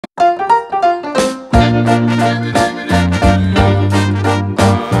Hey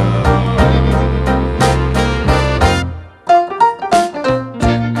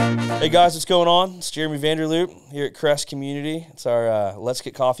guys, what's going on? It's Jeremy Vanderloop here at Crest Community. It's our Let's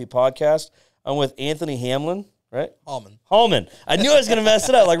Get Coffee podcast. I'm with Anthony Halmon, right? Halmon. I knew I was going to mess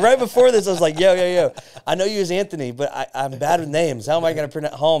it up. Like right before this, I was like, yo. I know you as Anthony, but I'm bad with names. How am I going to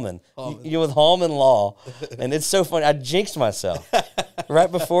pronounce Halmon? You're with Halmon Law. And it's so funny. I jinxed myself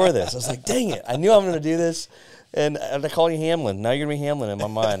right before this. I was like, dang it. I knew I'm going to do this. And I call you Hamlin. Now you're going to be Hamlin in my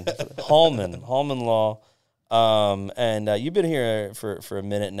mind. Halmon Law. And you've been here for a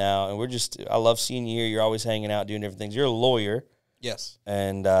minute now, and I love seeing you here. You're always hanging out, doing different things. You're a lawyer. Yes.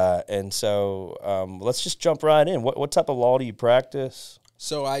 And so let's just jump right in. What type of law do you practice?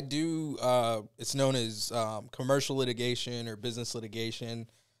 So I do, it's known as commercial litigation or business litigation.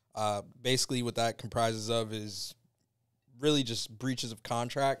 Basically what that comprises of is really just breaches of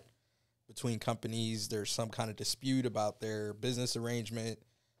contract between companies. There's some kind of dispute about their business arrangement.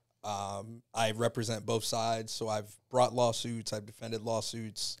 I represent both sides, so I've brought lawsuits, I've defended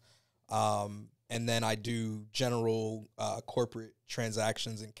lawsuits, and then I do general corporate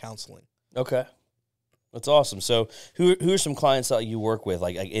transactions and counseling. Okay. That's awesome. So who are some clients that you work with,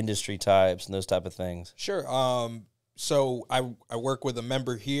 like industry types and those type of things? Sure. So I work with a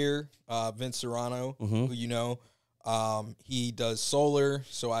member here, Vince Serrano, who you know. He does solar,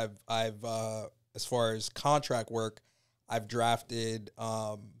 so I've as far as contract work, I've drafted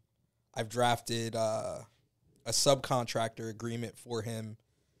a subcontractor agreement for him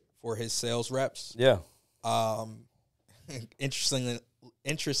for his sales reps. Yeah.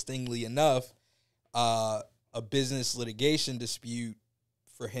 Interestingly enough, a business litigation dispute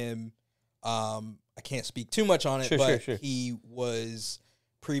for him. I can't speak too much on it, but sure. He was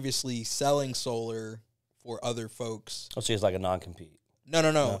previously selling solar for other folks. Oh, so he's like a non-compete.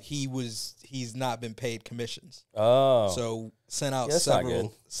 No. He's not been paid commissions. Oh. So sent out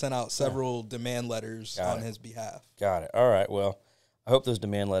several demand letters on his behalf. Got it. All right. Well, I hope those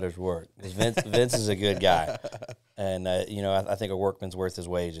demand letters work. Because Vince is a good guy. And I think a workman's worth his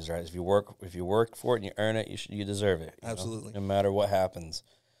wages, right? If you work for it and you earn it, you deserve it. Absolutely. No matter what happens.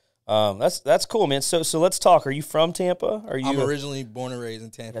 That's cool, man. So let's talk. Are you from Tampa? I'm originally born and raised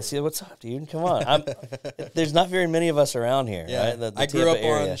in Tampa. I see. What's up, dude? Come on. There's not very many of us around here. Yeah. Right? I grew up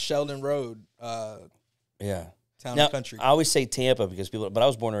on Sheldon Road. Yeah. Town and country. I always say Tampa but I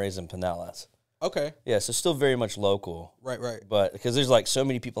was born and raised in Pinellas. Okay. Yeah, so still very much local. Right. But because there's like so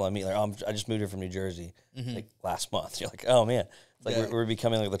many people I meet, like I just moved here from New Jersey like last month. You're like, oh man, it's like we're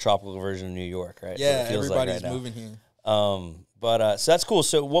becoming like the tropical version of New York, right? Yeah, so everybody's moving here. But so that's cool.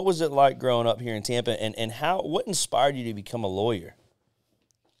 So what was it like growing up here in Tampa, and what inspired you to become a lawyer?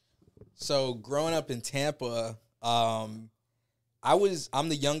 So growing up in Tampa, I'm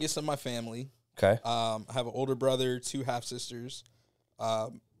the youngest of my family. Okay. I have an older brother, 2 half sisters,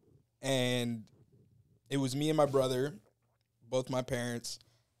 and it was me and my brother, both my parents.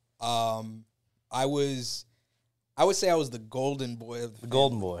 I would say I was the golden boy of the family.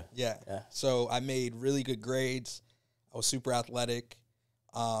 Golden boy. Yeah. So I made really good grades. I was super athletic.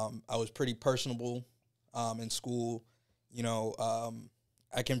 I was pretty personable in school.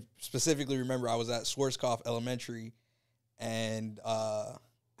 I can specifically remember I was at Schwarzkopf Elementary, and I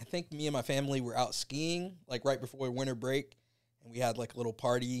think me and my family were out skiing like right before winter break, and we had like a little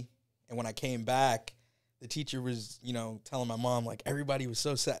party. And when I came back, the teacher was, telling my mom like everybody was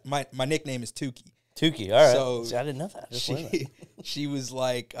so sad. My nickname is Tuqui. Tuqui, all right. So see, I didn't know that. She was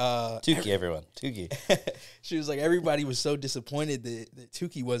like... Tuqui, everyone. Tuqui. She was like, everybody was so disappointed that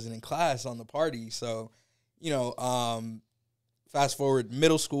Tuqui wasn't in class on the party. So, fast forward,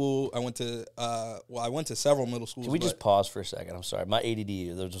 middle school, I went to several middle schools. Can we just pause for a second? I'm sorry. My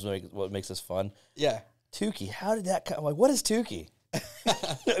ADD, that's just what makes this fun. Yeah. Tuqui, how did that come? I'm like, what is Tuqui?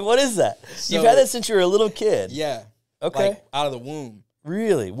 What is that? So, you've had that since you were a little kid. Yeah. Okay. Like, out of the womb.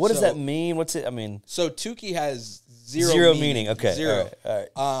 Really? What does that mean? What's it? I mean, so Tuqui has zero meaning. Okay, zero. All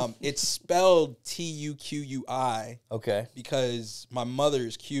right. It's spelled Tuqui. Okay. Because my mother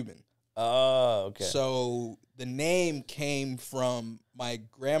is Cuban. Oh, okay. So the name came from my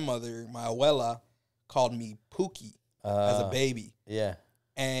grandmother. My abuela called me Pookie as a baby. Yeah.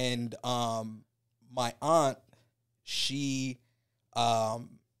 And my aunt, she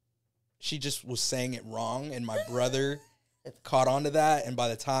just was saying it wrong, and my brother caught on to that, and by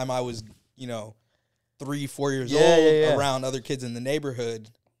the time I was, 3-4 years old, around other kids in the neighborhood,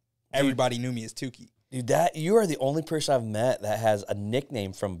 everybody knew me as Tuqui. Dude, you are the only person I've met that has a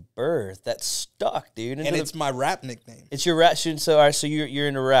nickname from birth that stuck, dude. And it's my rap nickname. It's your rap. So, all right, so you're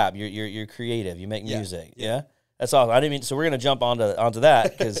into rap. You're creative. You make music. Yeah. That's awesome. I didn't mean, so we're going to jump onto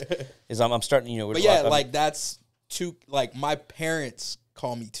that because I'm starting, But yeah, like that's like my parents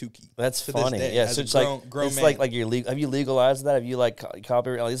call me Tuqui. That's funny. Yeah, so it's grown it's man. like you're legal. Have you legalized that? Have you like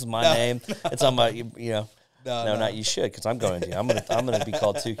copyright? This is my name. It's on my, No, not you should, because I'm going to. I'm gonna be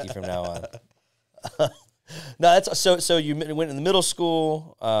called Tuqui from now on. No, that's so you went in the middle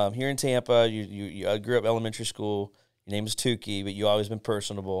school here in Tampa. You grew up elementary school. Your name is Tuqui, but you always been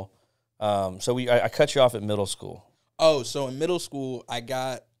personable. So I cut you off at middle school. Oh, so in middle school,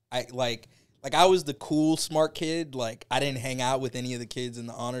 I was the cool, smart kid. Like, I didn't hang out with any of the kids in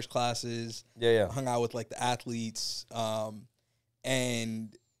the honors classes. Yeah. I hung out with, like, the athletes.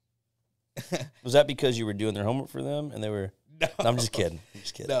 And was that because you were doing their homework for them and they were? No, I'm just kidding.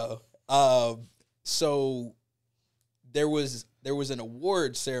 No. So there was an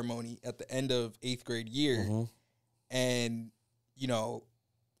award ceremony at the end of 8th grade year, and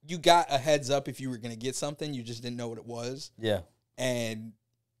you got a heads up if you were going to get something. You just didn't know what it was. Yeah. And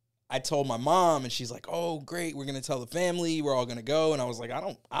I told my mom, and she's like, "Oh, great, we're gonna tell the family. We're all gonna go." And I was like, "I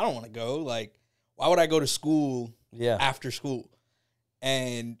don't want to go. Like, why would I go to school after school?"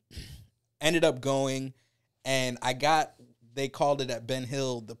 And ended up going, and they called it at Ben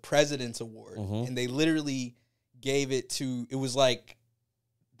Hill the President's Award, and they literally gave it to. It was like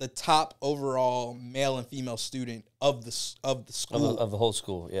the top overall male and female student of the school of the whole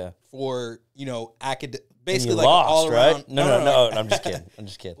school, for basically like lost, all right? around. No, I'm just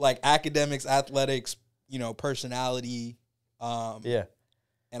kidding. Like academics, athletics, personality. And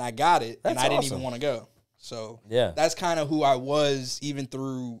I got it, That's and I didn't awesome. even want to go. So yeah, that's kind of who I was even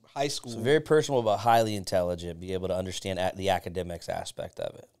through high school. So very personal, but highly intelligent. Be able to understand the academics aspect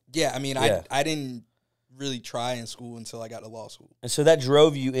of it. Yeah, I mean, I didn't really try in school until I got to law school. And so that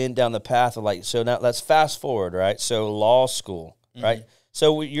drove you down the path of so now let's fast forward, right? So law school, right?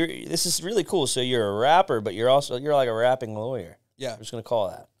 So this is really cool. So you're a rapper, but you're like a rapping lawyer. Yeah. I'm just going to call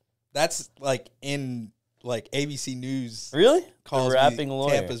that. That's like in ABC News. Really? Calls rapping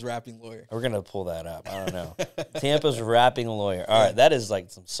lawyer. Tampa's rapping lawyer. We're going to pull that up. I don't know. Tampa's rapping lawyer. All right. That is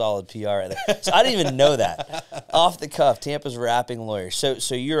like some solid PR right there. So I didn't even know that. Off the cuff, Tampa's rapping lawyer.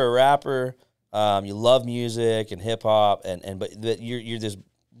 So you're a rapper. You love music and hip hop, but you're this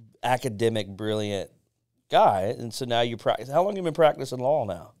academic, brilliant guy, and so now you practice. How long have you been practicing law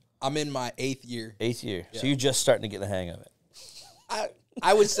now? I'm in my 8th year. 8th year. Yeah. So you're just starting to get the hang of it.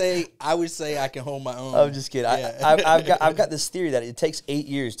 I would say I can hold my own. I'm just kidding. Yeah. I've got this theory that it takes 8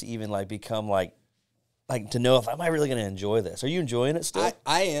 years to even become to know if am I really going to enjoy this. Are you enjoying it still?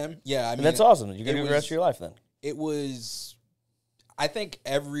 I am. Yeah. I mean, that's awesome. You're going to do the rest of your life then. It was. I think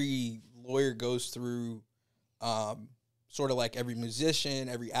every lawyer goes through sort of like every musician,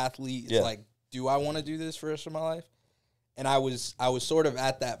 every athlete. It's like, do I want to do this for the rest of my life? And I was sort of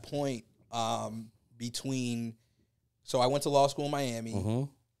at that point between. So I went to law school in Miami,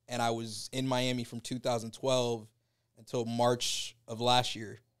 and I was in Miami from 2012 until March of last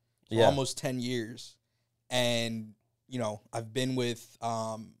year, so almost 10 years. And I've been with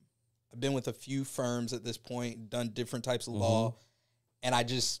a few firms at this point, done different types of law, and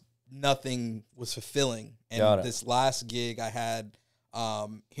nothing was fulfilling. And this last gig I had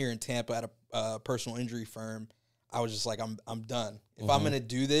here in Tampa at a personal injury firm, I was just like, I'm done. If I'm gonna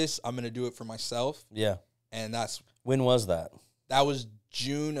do this, I'm gonna do it for myself. Yeah. And when was that? That was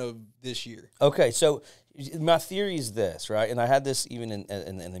June of this year. Okay, so my theory is this, right? And I had this even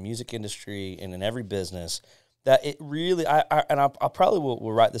in the music industry and in every business, that it really, I probably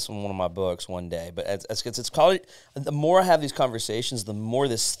will write this in one of my books one day, but it's called, the more I have these conversations, the more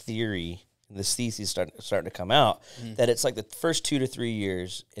this theory, this thesis starting to come out, that it's like the first 2 to 3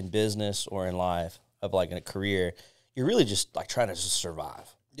 years in business or in life of in a career, you're really just trying to just survive.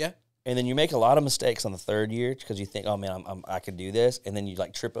 Yeah. And then you make a lot of mistakes on the 3rd year because you think, oh man, I can do this, and then you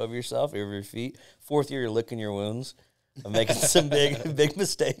trip over yourself, over your feet. 4th year, you're licking your wounds, and making some big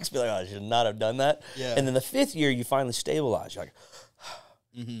mistakes. Be like, oh, I should not have done that. Yeah. And then the 5th year, you finally stabilize. You're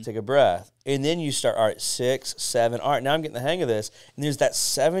like, take a breath, and then you start. All right, 6, 7. All right, now I'm getting the hang of this. And there's that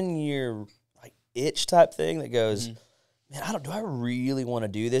 7-year itch type thing that goes, man, do I really want to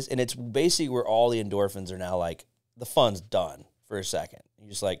do this? And it's basically where all the endorphins are now the fun's done for a second. You're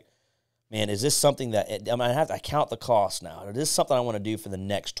just like, man, is this something that I count the cost now? Is this something I want to do for the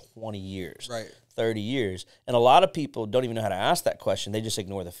next 20 years, right? 30 years? And a lot of people don't even know how to ask that question. They just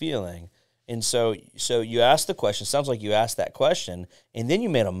ignore the feeling. And so you ask the question. Sounds like you asked that question, and then you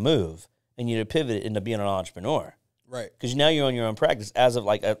made a move, and you pivoted into being an entrepreneur, right? Because now you own your own practice as of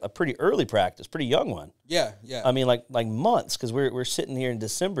a pretty early practice, pretty young one. Yeah. I mean, like months, because we're sitting here in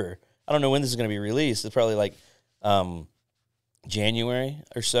December. I don't know when this is going to be released. It's probably January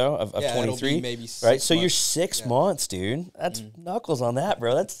or so of 23, maybe right? So you're 6 months, dude. That's knuckles on that,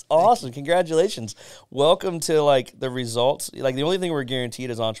 bro. That's awesome. Congratulations. Welcome to like the results. Like the only thing we're guaranteed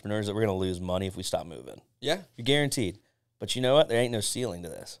as entrepreneurs is that we're going to lose money if we stop moving. Yeah. You're guaranteed. But you know what? There ain't no ceiling to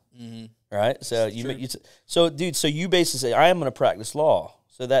this. Right? So dude, so you basically say, I am going to practice law.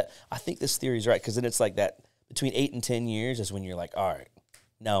 So that I think this theory is right, because then it's like that between 8 and 10 years is when you're like, all right,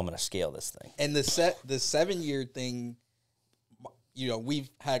 now I'm going to scale this thing. And the 7-year thing, you know, we've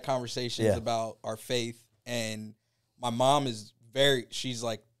had conversations about our faith, and my mom is she's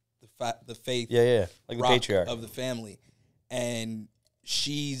like the faith, like the patriarch of the family, and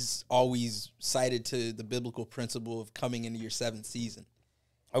she's always cited to the biblical principle of coming into your 7th season.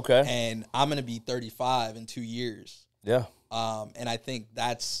 Okay. And I'm gonna be 35 in 2 years. Yeah. And I think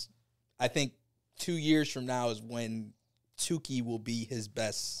 2 years from now is when Tuqui will be his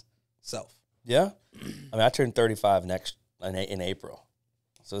best self. Yeah. I mean, I turned 35 in April.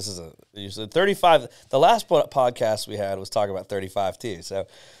 So this is a 35. The last podcast we had was talking about 35 too. So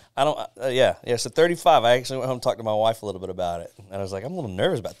I don't, so 35. I actually went home and talked to my wife a little bit about it. And I was like, I'm a little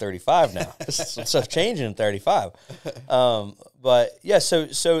nervous about 35 now. Some stuff changing in 35. But yeah, so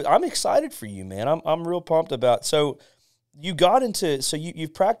I'm excited for you, man. I'm real pumped about, so you got into, so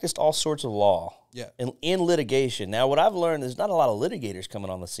you've practiced all sorts of law. Yeah. In litigation. Now, what I've learned, there's not a lot of litigators coming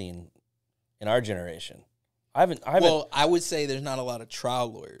on the scene in our generation. I haven't. Well, I would say there's not a lot of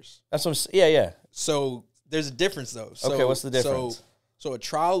trial lawyers. That's what I'm. Yeah. So there's a difference, though. So, okay, what's the difference? So a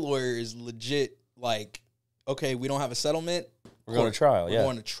trial lawyer is legit. Like, okay, we don't have a settlement. We're going to trial. We're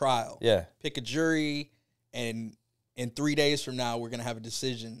going to trial. Yeah. Pick a jury, and in 3 days from now, we're going to have a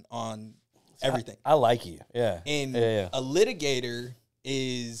decision on everything. I like you. Yeah. And a litigator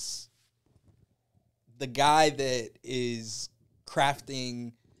is the guy that is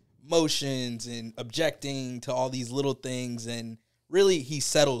crafting motions and objecting to all these little things, and really he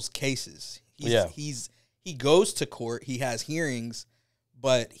settles cases. He goes to court, he has hearings,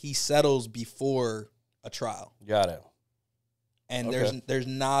 but he settles before a trial. Got it. And there's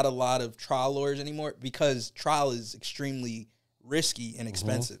not a lot of trial lawyers anymore, because trial is extremely risky and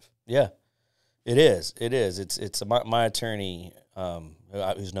expensive. Yeah, it is. It's my attorney,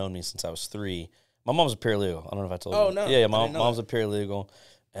 who's known me since I was 3. My mom's a paralegal. I don't know if I told you. Oh no. Yeah, mom's a paralegal.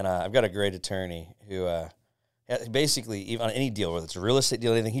 And I've got a great attorney who basically, even on any deal, whether it's a real estate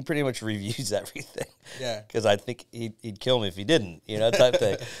deal or anything, he pretty much reviews everything. Yeah. Because I think he'd kill me if he didn't, type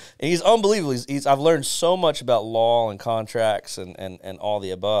thing. And he's unbelievable. I've learned so much about law and contracts and all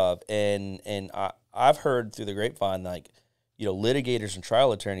the above. And I've heard through the grapevine, like, litigators and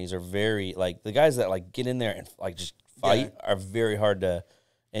trial attorneys are very, like, the guys that, like, get in there and, like, just fight are very hard to,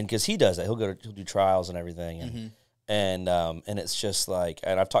 and because he does that. He'll do trials and everything. And, and it's just like,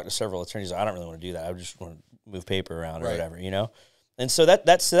 and I've talked to several attorneys. I don't really want to do that. I just want to move paper around or whatever, And so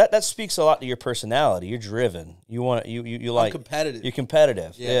that speaks a lot to your personality. You're driven. You want you like competitive. You're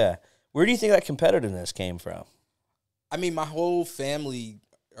competitive. Yeah. Where do you think that competitiveness came from? I mean, my whole family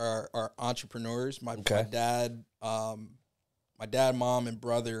are entrepreneurs. My dad, mom, and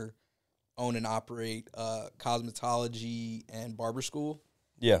brother own and operate cosmetology and barber school.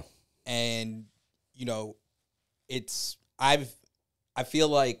 Yeah, and I feel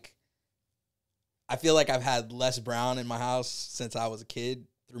like I've had Les Brown in my house since I was a kid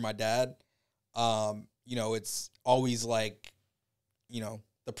through my dad. It's always like,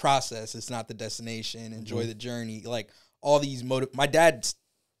 the process. It's not the destination. Enjoy the journey. Like all these my dad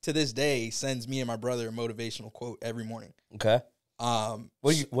to this day sends me and my brother a motivational quote every morning. Okay.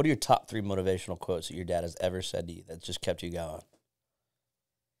 What are your top 3 motivational quotes that your dad has ever said to you that just kept you going?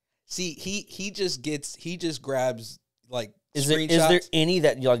 See, he just grabs like screenshots. Is there any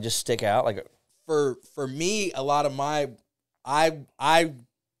that you just stick out? Like for me, a lot of I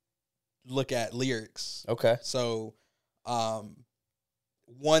look at lyrics. Okay. So,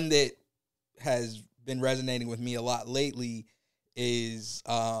 one that has been resonating with me a lot lately is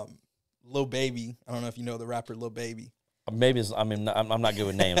Lil Baby. I don't know if you know the rapper Lil Baby. Maybe I'm not good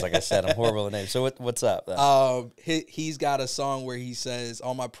with names. Like I said, I'm horrible with names. So what's up? He's got a song where he says,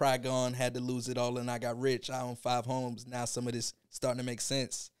 "All my pride gone, had to lose it all, and I got rich. I own 5 homes. Now some of this starting to make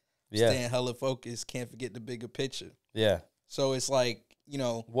sense. Staying hella focused, can't forget the bigger picture." Yeah. So it's like,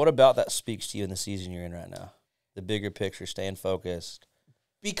 What about that speaks to you in the season you're in right now? The bigger picture, staying focused.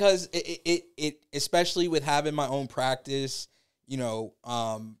 Because it especially with having my own practice,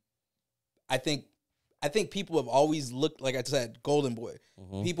 I think people have always looked, like I said, Golden Boy.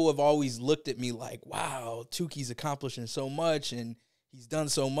 People have always looked at me like, wow, Tuqui's accomplishing so much and he's done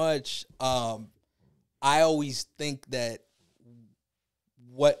so much. I always think that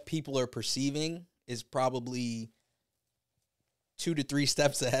what people are perceiving is probably 2 to 3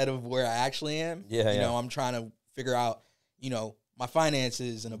 steps ahead of where I actually am. You know, I'm trying to figure out, you know, my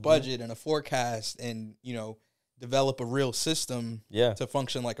finances and a budget and a forecast and, you know, develop a real system to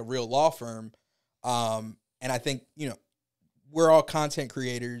function like a real law firm. And I think, you know, we're all content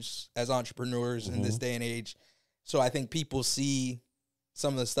creators as entrepreneurs in this day and age. So I think people see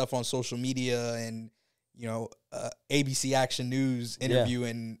some of the stuff on social media and, you know, ABC Action News interview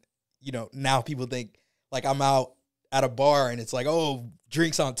and, you know, now people think like I'm out at a bar and it's like, oh,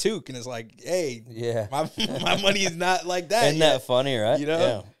 drinks on Tuqui. And it's like, hey, my money is not like that. Isn't that funny, right? You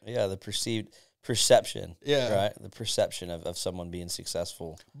know? Yeah, the perception. Right? The perception of someone being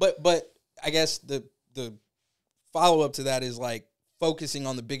successful. But I guess the follow-up to that is like focusing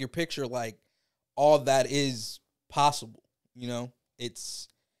on the bigger picture, like all that is possible, you know? It's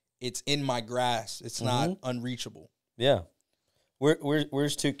in my grasp. It's not unreachable. Yeah.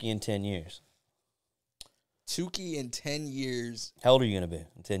 Where's Tuqui in 10 years? Tuqui in 10 years. How old are you going to be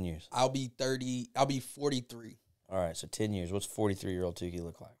in 10 years? I'll be 30. I'll be 43. All right, so 10 years. What's 43-year-old Tuqui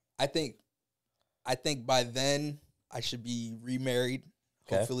look like? I think by then I should be remarried,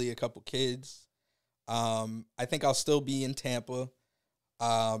 hopefully a couple kids. I think I'll still be in Tampa.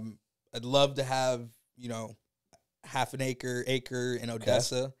 I'd love to have, you know, half an acre in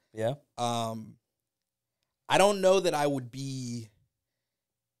Odessa. Yeah. I don't know that I would be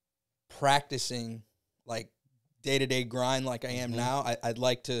practicing like day-to-day grind like I am now. I'd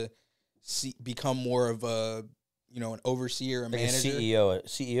like to become more of a, you know, an overseer, like manager. A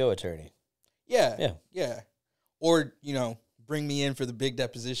CEO attorney. Yeah. Or, you know, bring me in for the big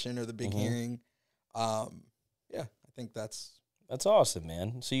deposition or the big hearing. I think that's awesome,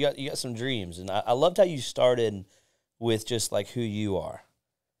 man. So you got some dreams, and I loved how you started with just like who you are.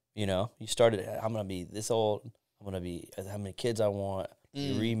 You know, you started, I'm gonna be this old. I'm gonna be how many kids I want.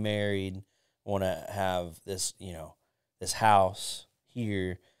 Be remarried. Want to have this, you know, this house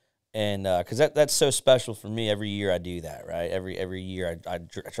here, and because that's so special for me. Every year I do that, right? Every year I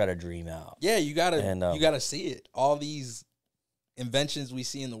try to dream out. Yeah, you gotta see it. All these inventions we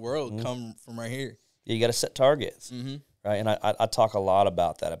see in the world come from right here. Yeah, you got to set targets, right? And I talk a lot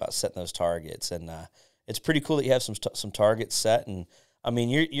about that, about setting those targets, and it's pretty cool that you have some targets set. And I mean,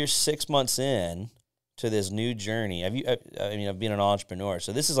 you're 6 months in to this new journey. I've been an entrepreneur,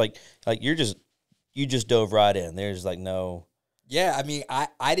 so this is like you just dove right in. There's like no. Yeah, I mean,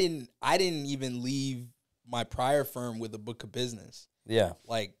 I didn't even leave my prior firm with a book of business. Yeah,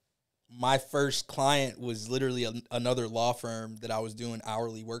 like my first client was literally another law firm that I was doing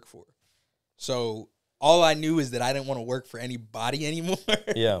hourly work for. So all I knew is that I didn't want to work for anybody anymore.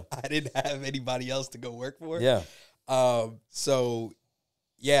 Yeah, I didn't have anybody else to go work for. Yeah. So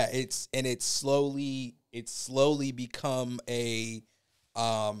yeah, it's slowly become a,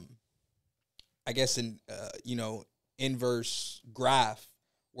 I guess you know, inverse graph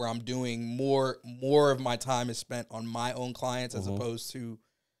where I'm doing more of my time is spent on my own clients as opposed to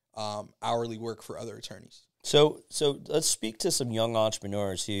hourly work for other attorneys. So let's speak to some young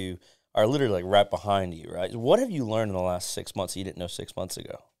entrepreneurs who are literally like right behind you, right? What have you learned in the last 6 months that you didn't know 6 months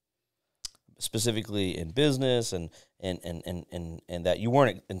ago? Specifically in business and that you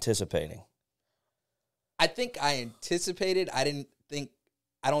weren't anticipating. I think I anticipated. I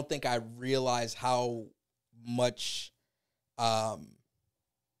don't think I realized how much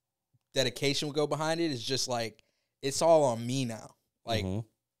dedication would go behind it. It's just like, it's all on me now. Like,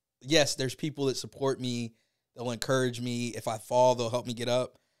 yes, there's people that support me. They'll encourage me. If I fall, they'll help me get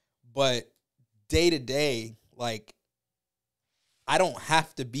up. But day to day, like, I don't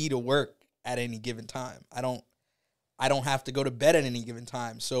have to be to work at any given time. I don't have to go to bed at any given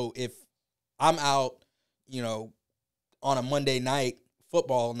time. So if I'm out, you know, on a Monday night,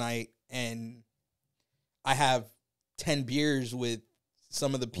 football night, and I have 10 beers with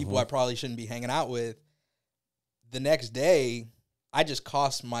some of the people I probably shouldn't be hanging out with, the next day, I just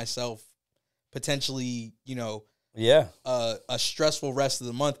cost myself potentially, you know, a stressful rest of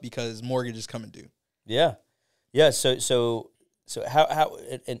the month because mortgage is coming due. Yeah. So how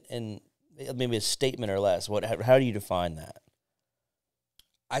and maybe a statement or less. How do you define that?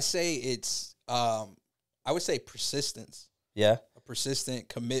 I say it's I would say persistence. Yeah. A persistent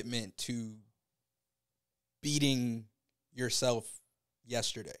commitment to beating yourself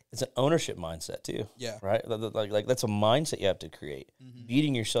yesterday. It's an ownership mindset too. Yeah. Right? Like that's a mindset you have to create.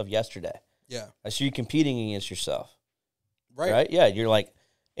 Beating yourself yesterday. Yeah. So you're competing against yourself. Right? Yeah. You're like,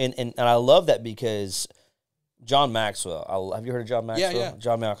 and I love that because John Maxwell, have you heard of John Maxwell? Yeah.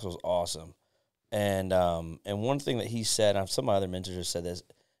 John Maxwell's awesome. And one thing that he said, and some of my other mentors have said this,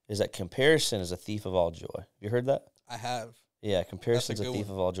 is that comparison is a thief of all joy. Have you heard that? I have. Yeah, comparison is a thief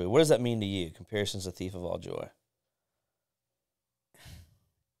of all joy. What does that mean to you? Comparison is a thief of all joy.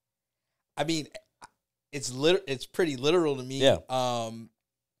 I mean, it's pretty literal to me. Yeah.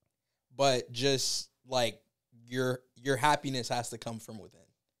 But just like your happiness has to come from within.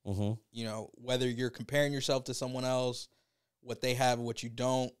 Mm-hmm. You know, whether you're comparing yourself to someone else, what they have, what you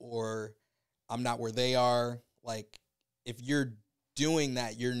don't, or I'm not where they are. Like, if you're doing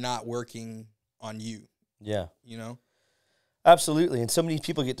that, you're not working on you. Yeah. You know? Absolutely. And so many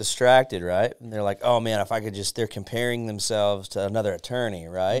people get distracted, right? And they're like, oh man, if I could just, they're comparing themselves to another attorney,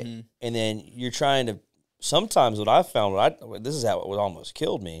 right? Mm-hmm. And then you're trying to, sometimes what I found, this is how it almost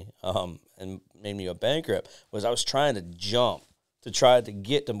killed me and made me go bankrupt, was I was trying to jump to try to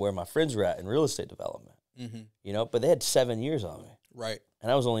get to where my friends were at in real estate development, you know, but they had 7 years on me. Right.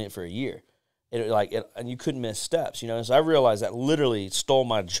 And I was only in it for a year. And you couldn't miss steps, you know? And so I realized that literally stole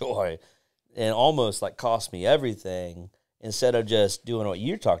my joy and almost like cost me everything instead of just doing what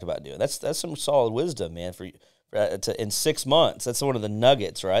you talked about doing. That's some solid wisdom, man, in 6 months. That's one of the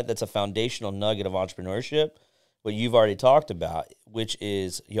nuggets, right? That's a foundational nugget of entrepreneurship, what you've already talked about, which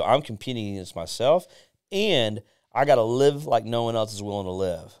is, you know, I'm competing against myself, and I got to live like no one else is willing to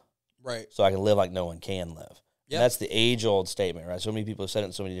live. Right. So I can live like no one can live. Yep. That's the age-old statement, right? So many people have said it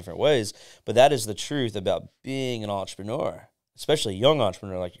in so many different ways, but that is the truth about being an entrepreneur, especially a young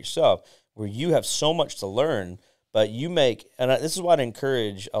entrepreneur like yourself, where you have so much to learn, but you make, and this is what I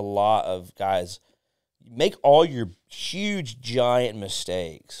encourage a lot of guys, make all your huge, giant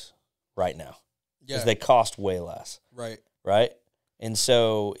mistakes right now, because they cost way less. Right. Right? And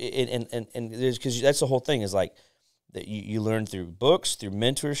so, and there's, because that's the whole thing, is like, that you learn through books, through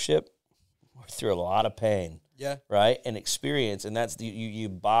mentorship, through a lot of pain. Yeah. Right? And experience. And that's, you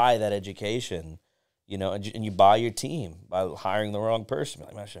buy that education, you know, and you buy your team by hiring the wrong person.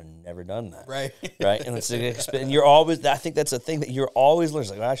 Like, I should have never done that. Right. Right? And and you're always, I think that's a thing that you're always learning.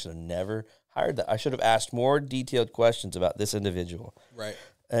 Like, I should have never hired that. I should have asked more detailed questions about this individual. Right.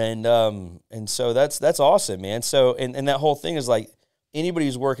 And so that's awesome, man. So, and that whole thing is like, anybody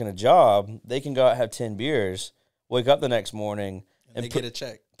who's working a job, they can go out and have 10 beers, wake up the next morning, and they get a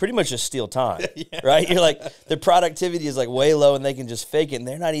check. Pretty much just steal time, right? You're like, their productivity is like way low, and they can just fake it, and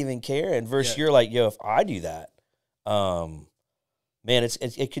they're not even caring. Versus you're like, yo, if I do that, man,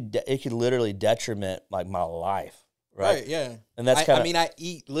 it could literally detriment like my life, right? Yeah. And that's kind of, I mean, I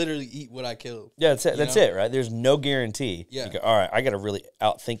literally eat what I kill. Yeah, that's it. That's it, right? There's no guarantee. Yeah. You go, all right, I got to really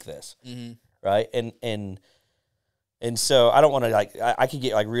outthink this, right? And so I don't want to, like, I could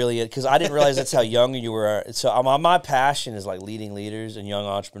get like really, because I didn't realize that's how young you were. So my passion is like leading leaders and young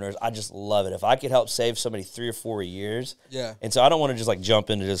entrepreneurs. I just love it. If I could help save somebody 3 or 4 years. Yeah. And so I don't want to just like jump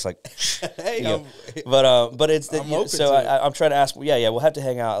into just like, hey, but it's, so I'm trying to ask, we'll have to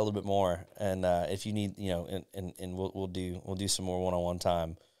hang out a little bit more. And if you need, you know, and we'll do some more one-on-one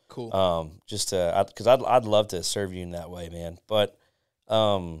time. Cool. Just to, because I'd love to serve you in that way, man. But,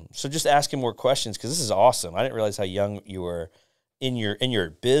 so just asking more questions, because this is awesome. I didn't realize how young you were in your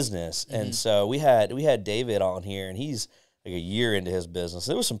business. And so we had David on here, and he's like a year into his business.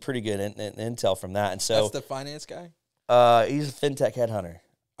 There was some pretty good intel from that. And so that's the finance guy? He's a fintech headhunter.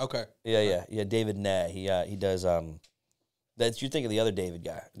 Okay. Yeah. David Ney. He does that's, you think of the other David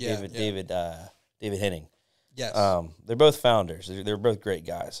guy. Yeah, David Henning. Yes. They're both founders. They're both great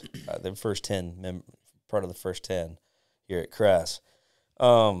guys. They're part of the first 10 here at Crest.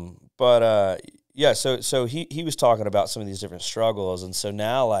 So he was talking about some of these different struggles, and so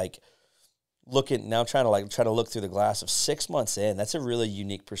now trying to look through the glass of 6 months in. That's a really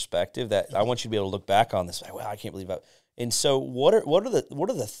unique perspective that I want you to be able to look back on this. Like, wow, I can't believe that. And so what are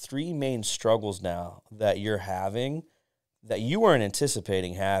the 3 main struggles now that you're having that you weren't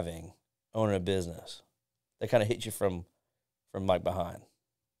anticipating having owning a business that kind of hit you from like behind?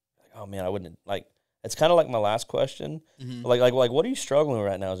 Like, oh man, I wouldn't like. It's kind of like my last question. Like, what are you struggling with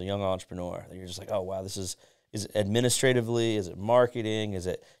right now as a young entrepreneur? You're just like, oh wow, is it administratively? Is it marketing? Is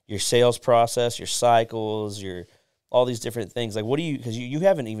it your sales process, your cycles, your all these different things? Like, what do you? Because you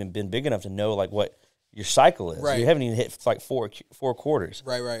haven't even been big enough to know like what your cycle is. Right. You haven't even hit like four quarters.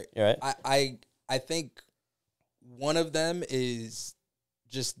 Right. Right. I think one of them is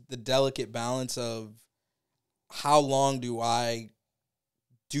just the delicate balance of how long do I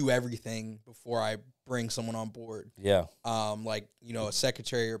do everything before I bring someone on board. Yeah. Like, you know, a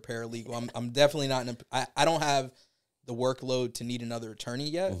secretary or paralegal. I'm definitely not I don't have the workload to need another attorney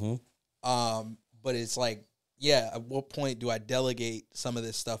yet. But it's like, yeah, at what point do I delegate some of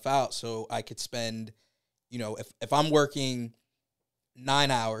this stuff out so I could spend, you know, if I'm working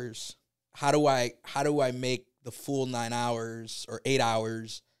 9 hours, how do I make the full 9 hours or 8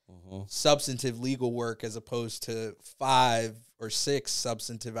 hours substantive legal work as opposed to 5 or 6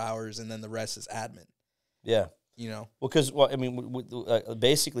 substantive hours and then the rest is admin? Yeah. you know. Well, because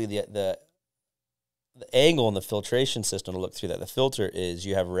basically the angle in the filtration system to look through that, the filter is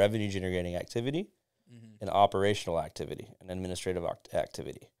you have revenue generating activity, and operational activity and administrative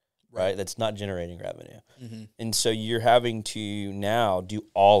activity, right? That's not generating revenue. And so you're having to now do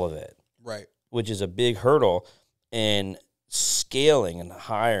all of it, right? Which is a big hurdle in scaling and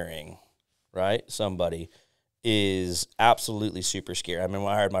hiring, right? Somebody is absolutely super scary. I mean,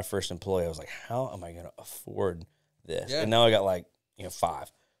 when I hired my first employee, I was like, how am I going to afford this? And now I got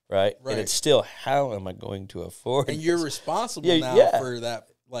 5, right? And it's still, how am I going to afford And this? you're responsible now for that.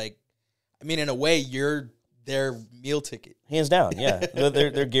 In a way, you're their meal ticket. Hands down, yeah.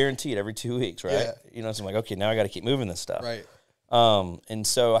 they're guaranteed every 2 weeks, right? Yeah. So I'm like, okay, now I got to keep moving this stuff. Right. And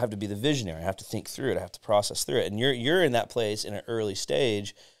so I have to be the visionary. I have to think through it. I have to process through it. And you're in that place in an early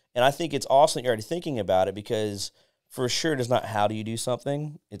stage. And I think it's awesome that you're already thinking about it, because for sure it's not how do you do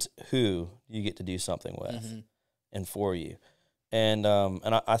something, it's who you get to do something with and for you. And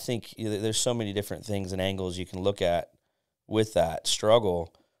I think there's so many different things and angles you can look at with that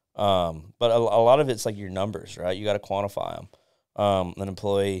struggle. But a lot of it's like your numbers, right? You got to quantify them. An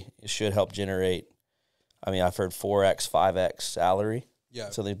employee should help generate, I've heard 4X, 5X salary.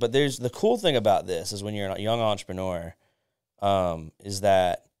 Yeah. So, but there's the cool thing about this is when you're a young entrepreneur, is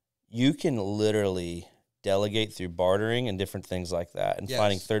that you can literally delegate through bartering and different things like that, and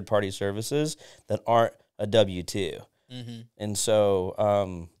finding third-party services that aren't a W-2. And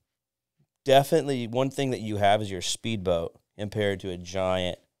so definitely one thing that you have is your speedboat compared to a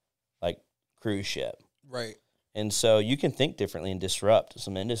giant cruise ship. Right. And so you can think differently and disrupt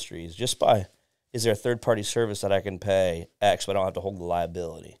some industries just by, is there a third-party service that I can pay X, but I don't have to hold the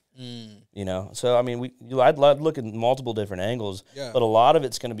liability? You know? So, I'd look at multiple different angles, but a lot of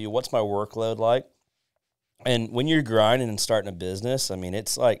it's going to be, what's my workload like? And when you're grinding and starting a business,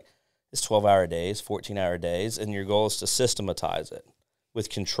 it's 12-hour days, 14-hour days, and your goal is to systematize it with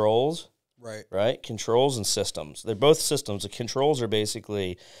controls. Right? Controls and systems. They're both systems. The controls are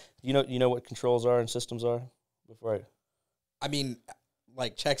basically, you know what controls are and systems are?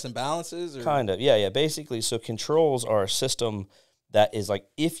 Like checks and balances? Or? Kind of, yeah. Basically, so controls are a system that is like,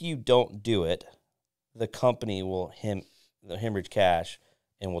 if you don't do it, the company will hemorrhage cash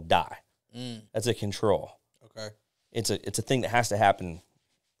and will die. That's a control. Okay. It's a thing that has to happen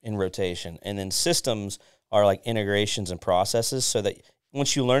in rotation. And then systems are like integrations and processes, so that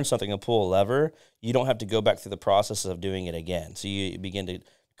once you learn something and pull a lever, you don't have to go back through the process of doing it again. So you begin to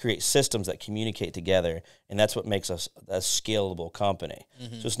create systems that communicate together, and that's what makes us a scalable company.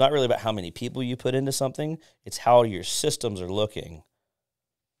 So it's not really about how many people you put into something, it's how your systems are looking.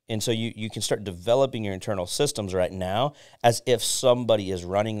 And so you can start developing your internal systems right now as if somebody is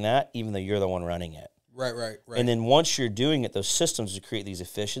running that, even though you're the one running it. Right. And then once you're doing it, those systems will create these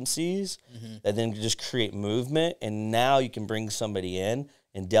efficiencies that then just create movement, and now you can bring somebody in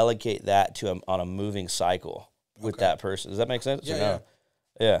and delegate that on a moving cycle with that person. Does that make sense? Yeah.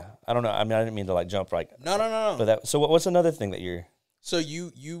 I don't know. I didn't mean to jump right. No. But so what's another thing that you're... So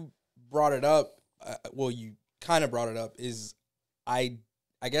you brought it up. You kind of brought it up. Is I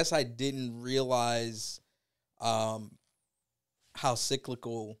guess I didn't realize how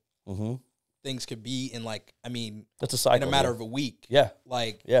cyclical things could be in that's a cycle, in a matter of a week. Yeah.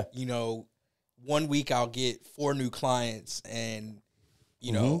 1 week I'll get 4 new clients, and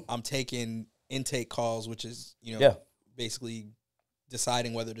I'm taking intake calls, which is basically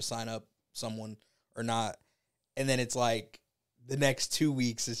deciding whether to sign up someone or not. And then it's the next 2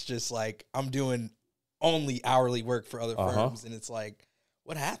 weeks it's just I'm doing only hourly work for other firms, and it's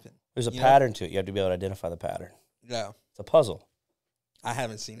what happened? There's a pattern to it. You have to be able to identify the pattern. Yeah. It's a puzzle. I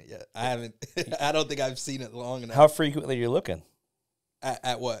haven't seen it yet. I don't think I've seen it long enough. How frequently are you looking?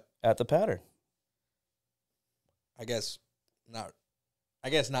 At what? At the pattern. I guess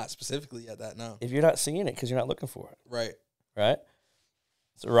not specifically at that, no. If you're not seeing it, because you're not looking for it. Right.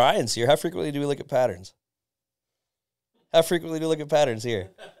 So Ryan's here. How frequently do we look at patterns? How frequently do we look at patterns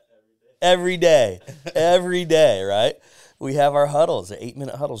here? Every day. Every day, right? We have our huddles, the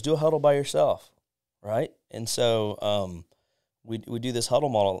 8-minute huddles. Do a huddle by yourself, right? And so we do this huddle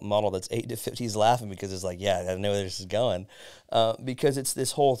model that's 8 to 50. He's laughing because it's I know where this is going. Because it's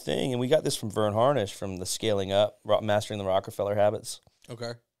this whole thing, and we got this from Vern Harnish from the Scaling Up, Mastering the Rockefeller Habits.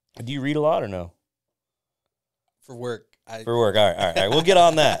 Okay. Do you read a lot or no? For work. For work. All right. We'll get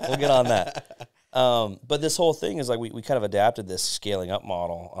on that. But this whole thing is we kind of adapted this Scaling Up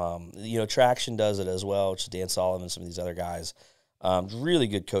model. Traction does it as well, which is Dan Sullivan and some of these other guys. Really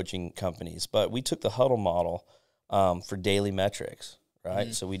good coaching companies. But we took the huddle model for daily metrics,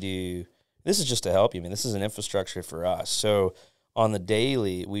 right? So we do, this is just to help you. This is an infrastructure for us. So on the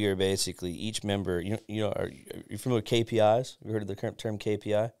daily, we are basically each member. Are you familiar with KPIs? Have you heard of the term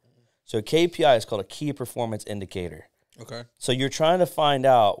KPI? So a KPI is called a key performance indicator. Okay. So you're trying to find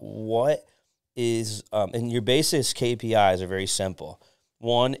out what is, and your basis KPIs are very simple.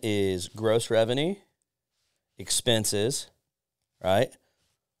 One is gross revenue, expenses, right?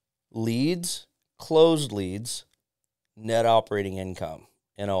 Leads, closed leads, net operating income,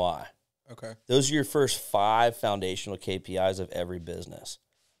 NOI. Okay. Those are your first 5 foundational KPIs of every business.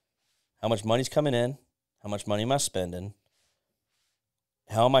 How much money's coming in? How much money am I spending?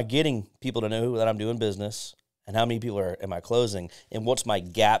 How am I getting people to know that I'm doing business? And how many people am I closing? And what's my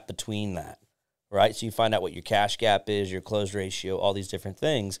gap between that? Right? So you find out what your cash gap is, your close ratio, all these different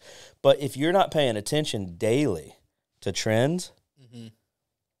things. But if you're not paying attention daily to trends,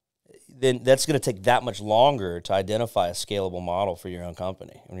 then that's going to take that much longer to identify a scalable model for your own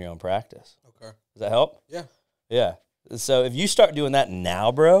company and your own practice. Okay. Does that help? Yeah. Yeah. So if you start doing that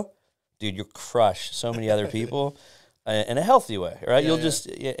now, bro, dude, you'll crush so many other people in a healthy way, right? You'll just,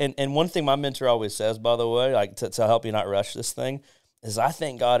 and one thing my mentor always says, by the way, like to help you not rush this thing, is I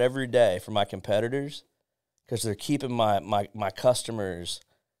thank God every day for my competitors because they're keeping my customers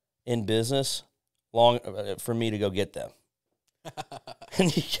in business long for me to go get them.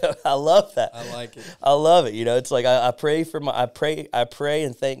 And you go, I love that. I like it. I love it. It's like I pray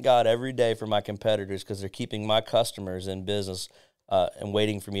and thank God every day for my competitors because they're keeping my customers in business and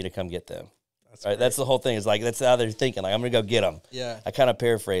waiting for me to come get them. Right? That's the whole thing. It's like that's how they're thinking. Like I'm gonna go get them. Yeah. I kind of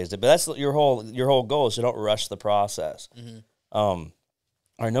paraphrased it, but that's your whole goal is to don't rush the process. All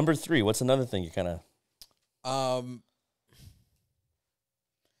right, number 3. What's another thing you kind of?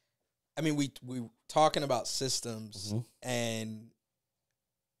 I mean, we talking about systems, and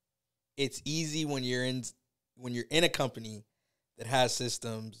it's easy when you're in a company that has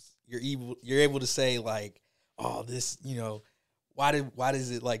systems. You're able to say like, oh, this, why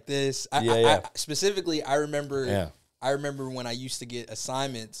is it like this? I specifically, I remember when I used to get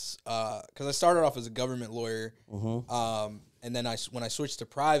assignments because I started off as a government lawyer, and then when I switched to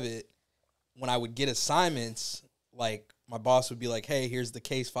private, when I would get assignments, like my boss would be like, "Hey, here's the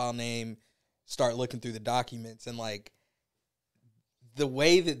case file name. Start looking through the documents." And like the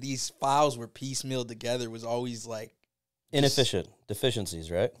way that these files were piecemealed together was always like inefficient, deficiencies,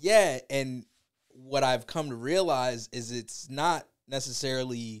 right? Yeah, and what I've come to realize is it's not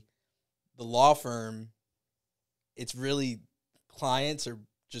necessarily the law firm. It's really clients or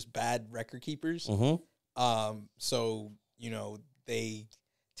just bad record keepers. So, they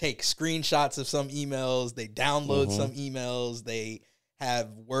take screenshots of some emails, they download some emails, they have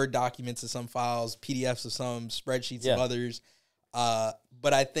Word documents of some files, PDFs of some, spreadsheets of others.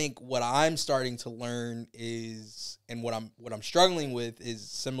 But I think what I'm starting to learn is, and what I'm struggling with is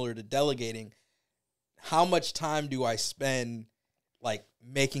similar to delegating. How much time do I spend like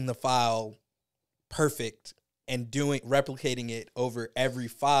making the file perfect and replicating it over every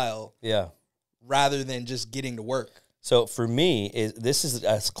file? Yeah. Rather than just getting to work. So for me, this is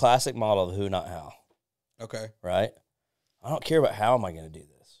a classic model of who, not how. Okay. Right? I don't care about how am I going to do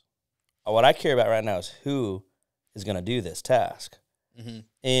this. What I care about right now is who is going to do this task.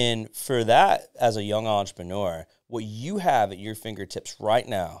 And for that, as a young entrepreneur, what you have at your fingertips right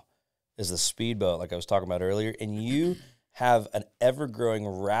now is the speedboat, like I was talking about earlier, and you have an ever-growing,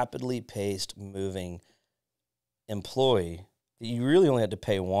 rapidly paced, moving employee that you really only have to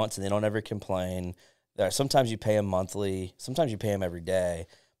pay once, and they don't ever complain. Sometimes you pay them monthly, sometimes you pay them every day,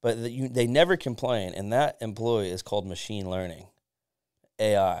 but they never complain, and that employee is called machine learning,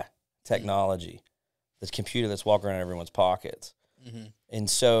 AI, technology, this computer that's walking around everyone's pockets. And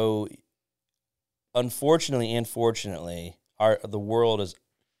so, unfortunately and fortunately, the world is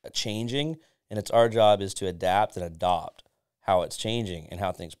changing, and it's our job is to adapt and adopt how it's changing and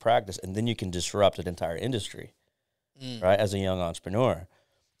how things practice, and then you can disrupt an entire industry, right, as a young entrepreneur.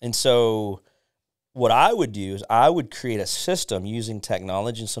 And so what I would do is I would create a system using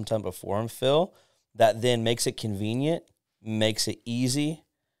technology and some type of form fill that then makes it convenient, makes it easy,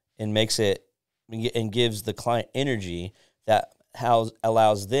 and gives the client energy that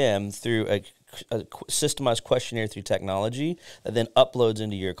allows them through a systemized questionnaire through technology that then uploads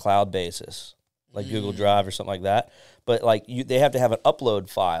into your cloud basis, like Google Drive or something like that. But like they have to have an upload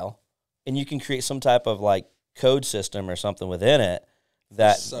file, and you can create some type of like code system or something within it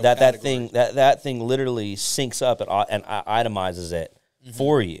that thing literally syncs up and itemizes it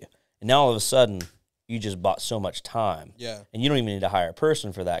for you. And now all of a sudden you just bought so much time. Yeah. And you don't even need to hire a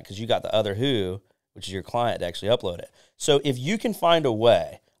person for that because you got the other who, which is your client, to actually upload it. So if you can find a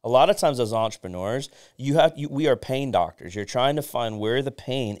way, a lot of times as entrepreneurs, we are pain doctors. You're trying to find where the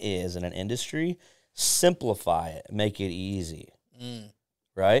pain is in an industry, simplify it, make it easy.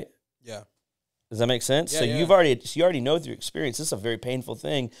 right? Yeah. Does that make sense? Yeah, so yeah. you already know through experience, this is a very painful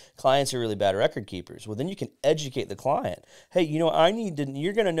thing. Clients are really bad record keepers. Well, then you can educate the client. Hey, you're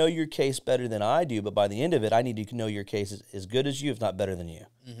going to know your case better than I do, but by the end of it, I need to know your case is as good as you, if not better than you.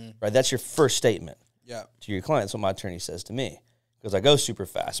 Right? That's your first statement to your client. That's what my attorney says to me, because I go super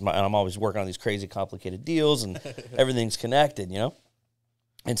fast. And I'm always working on these crazy complicated deals, and everything's connected,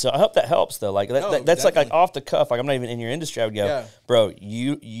 And so I hope that helps, though. Like that's like off the cuff. Like, I'm not even in your industry. I would go, bro,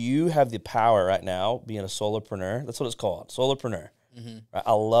 you have the power right now being a solopreneur. That's what it's called, solopreneur. Right?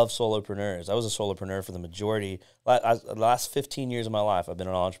 I love solopreneurs. I was a solopreneur for the majority. The last 15 years of my life, I've been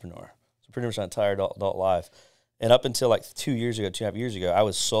an entrepreneur. So pretty much my entire adult life. And up until like 2.5 years ago, I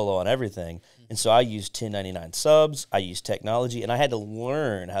was solo on everything. And so I used 1099 subs. I used technology. And I had to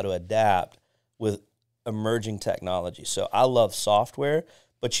learn how to adapt with emerging technology. So I love software.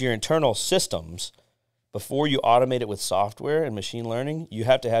 But your internal systems, before you automate it with software and machine learning, you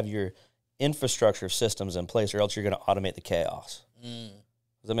have to have your infrastructure systems in place, or else you're going to automate the chaos. Does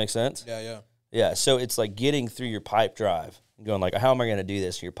that make sense? Yeah. Yeah, so it's like getting through your pipe drive and going like, how am I going to do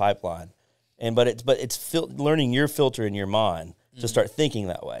this in your pipeline? But it's learning your filter in your mind to start thinking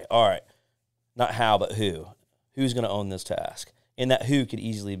that way. All right, not how, but who. Who's going to own this task? And that who could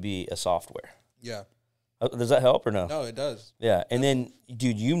easily be a software. Yeah. Does that help or no? No, it does. Yeah, and then,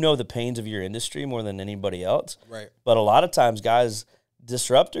 dude, you know the pains of your industry more than anybody else. Right. But a lot of times, guys,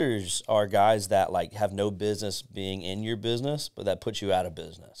 disruptors are guys that, like, have no business being in your business, but that puts you out of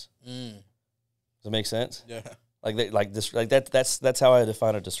business. Does that make sense? Yeah. That's how I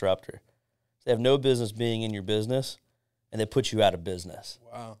define a disruptor. They have no business being in your business, and they put you out of business.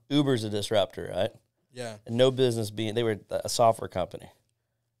 Wow. Uber's a disruptor, right? Yeah. And no business being, they were a software company.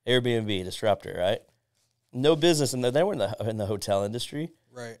 Airbnb, disruptor, right? No business, and they were in the hotel industry,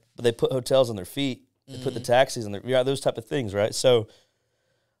 right? But they put hotels on their feet. They put the taxis on their, those type of things, right? So,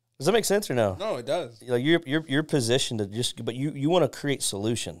 does that make sense or no? No, it does. Like you're positioned to but you want to create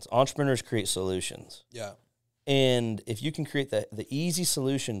solutions. Entrepreneurs create solutions. Yeah. And if you can create the easy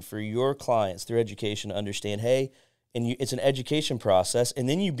solution for your clients through education to understand, hey, it's an education process, and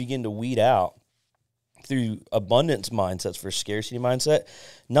then you begin to weed out through abundance mindsets for scarcity mindset.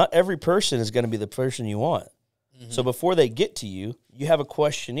 Not every person is going to be the person you want. So before they get to you, you have a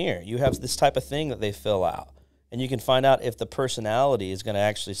questionnaire. You have this type of thing that they fill out, and you can find out if the personality is going to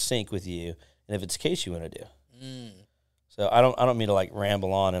actually sync with you, and if it's the case you want to do. So I don't mean to like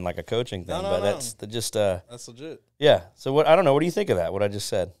ramble on in like a coaching thing, that's that's legit. Yeah. So I don't know. What do you think of that? What I just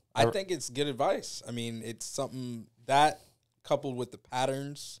said? I think it's good advice. I mean, it's something that coupled with the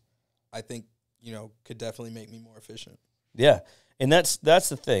patterns, I think, could definitely make me more efficient. Yeah. And that's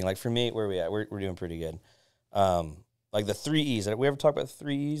the thing. Like for me, where are we at? We're doing pretty good. Like the 3 E's. Did we ever talk about the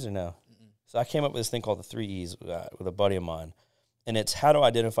 3 E's or no? So I came up with this thing called the 3 E's with a buddy of mine. And it's how to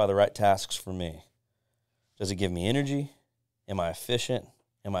identify the right tasks for me. Does it give me energy? Am I efficient?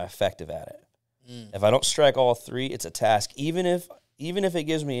 Am I effective at it? If I don't strike all three, it's a task. Even if it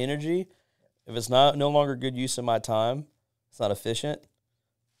gives me energy, if it's no longer good use of my time, it's not efficient,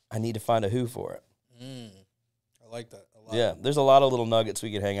 I need to find a who for it. I like that a lot. Yeah, there's a lot of little nuggets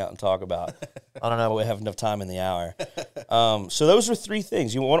we could hang out and talk about. I don't know if we have enough time in the hour. So those are 3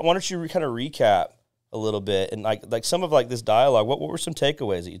 things. Why don't you kind of recap a little bit and like some of like this dialogue? What were some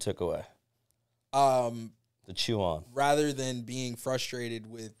takeaways that you took away? To chew on, rather than being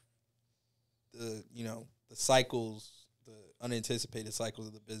frustrated with the cycles, the unanticipated cycles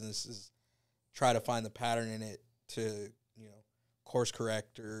of the business, is try to find the pattern in it to course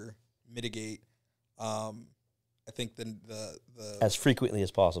correct or mitigate. I think the as frequently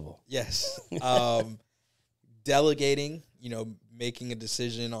as possible. Yes. Delegating, making a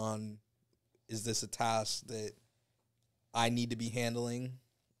decision on, is this a task that I need to be handling,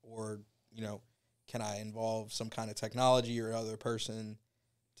 or can I involve some kind of technology or other person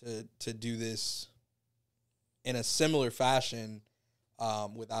to do this in a similar fashion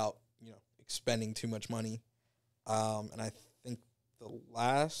without expending too much money. And I think the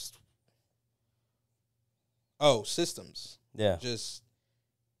last systems. Yeah. Just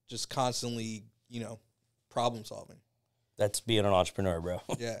constantly, problem solving. That's being an entrepreneur, bro.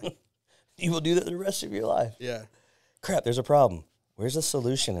 Yeah. You will do that the rest of your life. Yeah. Crap, there's a problem. Where's the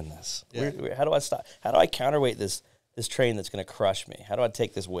solution in this? Yeah. How do I stop? How do I counterweight this train that's going to crush me? How do I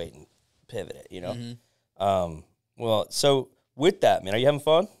take this weight and pivot it, Well, so with that, man, are you having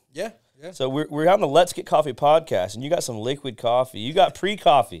fun? Yeah. Yeah. So we're on the Let's Get Coffee podcast, and you got some liquid coffee. You got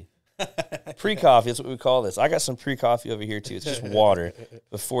pre-coffee. Pre-coffee, that's what we call this. I got some pre-coffee over here, too. It's just water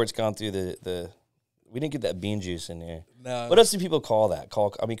before it's gone through the we didn't get that bean juice in there. No. What else do people call that?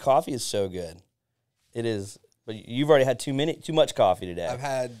 Coffee is so good. It is. But you've already had too much coffee today. I've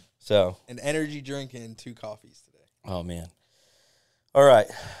had an energy drink and 2 coffees today. Oh, man. All right.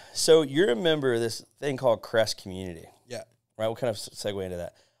 So you're a member of this thing called Crest Community. Yeah. Right? We'll kind of segue into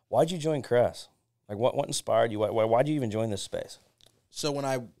that. Why'd you join Crest? Like, what inspired you? Why'd you even join this space? So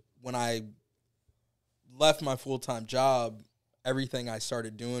when I left my full-time job, everything I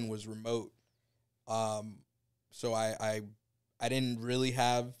started doing was remote. So I didn't really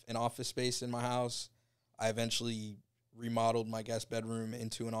have an office space in my house. I eventually remodeled my guest bedroom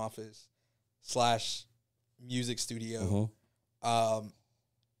into an office / music studio.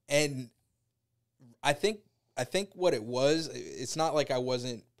 And I think what it was, it's not like I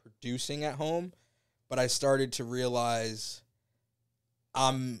wasn't producing at home, but I started to realize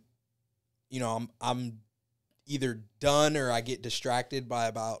I'm either done or I get distracted by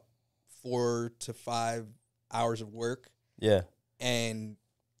about 4 to 5 hours of work. Yeah. And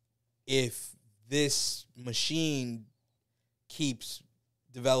if this machine keeps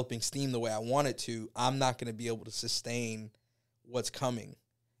developing steam the way I want it to, I'm not going to be able to sustain what's coming.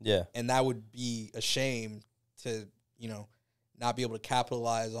 Yeah. And that would be a shame to, not be able to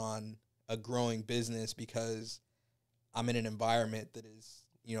capitalize on a growing business because I'm in an environment that is,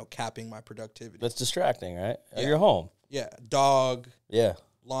 capping my productivity. That's distracting, right? Yeah. You're home. Yeah. Dog. Yeah.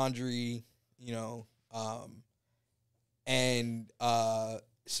 Laundry,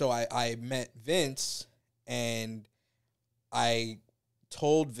 so I met Vince, and I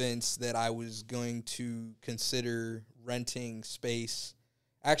told Vince that I was going to consider renting space,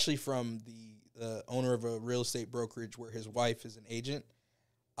 actually from the owner of a real estate brokerage where his wife is an agent.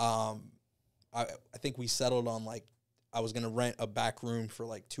 I think we settled on I was going to rent a back room for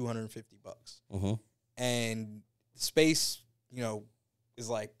 $250. And space, is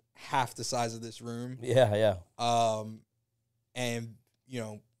half the size of this room. Yeah, yeah. And,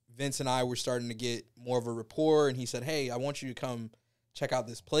 Vince and I were starting to get more of a rapport, and he said, hey, I want you to come check out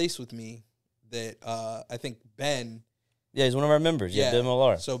this place with me that I think Ben. Yeah, he's one of our members. Yeah, Ben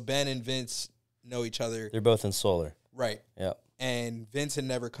Millar. So Ben and Vince know each other. They're both in solar. Right. Yeah. And Vince had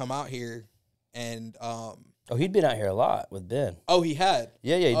never come out here, and he'd been out here a lot with Ben. Oh, he had?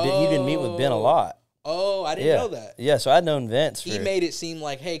 Yeah, he'd been meeting with Ben a lot. Oh, I didn't know that. Yeah, so I'd known Vince. He made it seem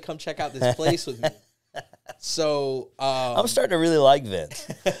like, hey, come check out this place with me. So I'm starting to really like Vince.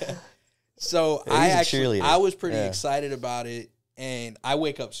 So I was pretty excited about it, and I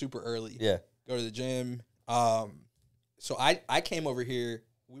wake up super early. Yeah. Go to the gym. So I came over here.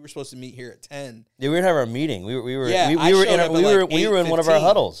 We were supposed to meet here at 10. Yeah, we were gonna have our meeting. We were in one of our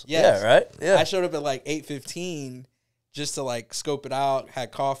huddles. Yes. Yeah, right? Yeah. I showed up at 8:15 just to scope it out,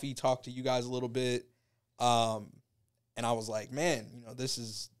 had coffee, talked to you guys a little bit. And I was like, man, this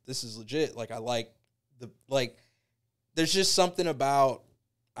is legit. I like there's just something about,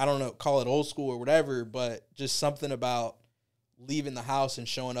 I don't know, call it old school or whatever, but just something about leaving the house and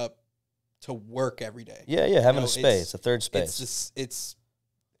showing up to work every day. Yeah, having a space, a third space.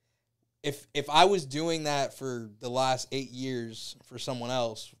 If I was doing that for the last 8 years for someone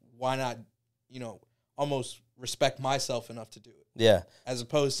else, why not, almost respect myself enough to do it? Yeah. As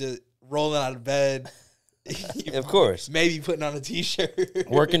opposed to rolling out of bed. Of course. Maybe putting on a T-shirt.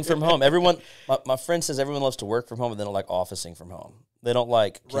 Working from home. My friend says everyone loves to work from home, but they don't like officing from home. They don't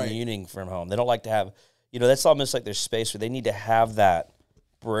like commuting from home. They don't like to have, that's almost like their space where they need to have that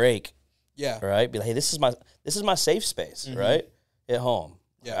break. Yeah. Right? Be like, hey, this is my safe space, right? At home.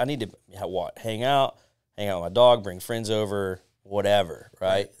 Yeah. I need to hang out with my dog, bring friends over, whatever,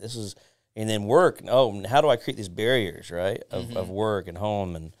 right? And then work. Oh, how do I create these barriers, right? Of work and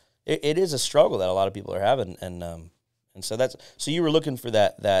home, and it is a struggle that a lot of people are having, and so you were looking for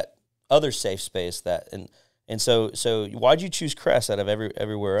that other safe space and so why'd you choose Crest out of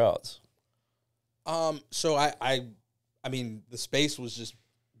everywhere else? So I mean the space was just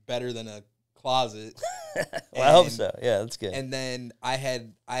better than a closet. Well, I hope so. Yeah, that's good. And then I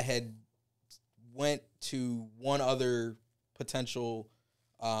had went to one other potential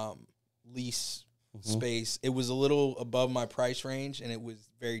lease space. It was a little above my price range, and it was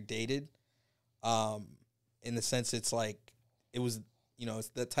very dated. In the sense, it's it was, it's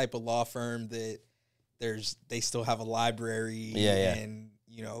the type of law firm that they still have a library. Yeah. And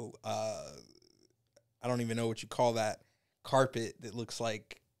I don't even know what you call that carpet that looks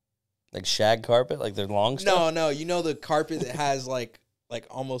like shag carpet, they're long stuff? No, the carpet that has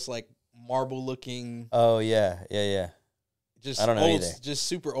almost marble looking. Oh yeah. Just I don't know either. Just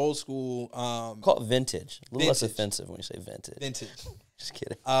super old school. Call it vintage. A little less offensive when you say vintage. Vintage. Just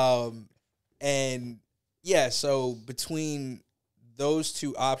kidding. And yeah, so between those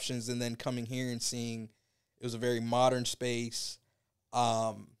two options and then coming here and seeing it was a very modern space,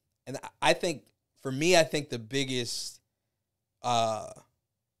 and I think for me, I think the biggest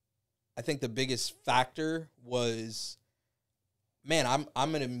factor was, man,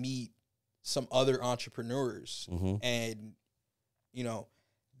 I'm gonna meet some other entrepreneurs, and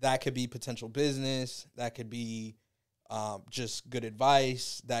that could be potential business, that could be just good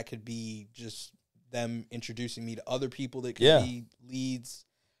advice, that could be just them introducing me to other people that could be leads,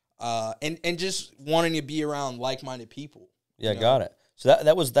 and just wanting to be around like-minded people. Yeah, got it. So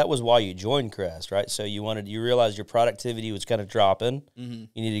that was why you joined Crest, right? So you realized your productivity was kind of dropping. You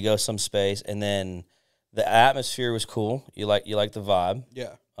needed to go some space, and then the atmosphere was cool. You like the vibe.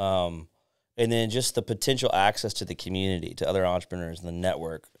 Yeah. And then just the potential access to the community, to other entrepreneurs, and the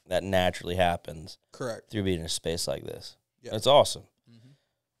network that naturally happens. Correct. Through being in a space like this. Yeah. That's awesome.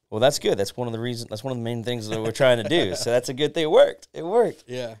 Well, that's good. That's one of the main things that we're trying to do. So that's a good thing. It worked.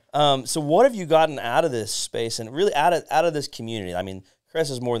 Yeah. So what have you gotten out of this space and really out of this community? I mean,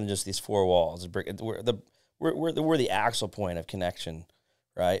 Crest is more than just these four walls. We're the axle point of connection,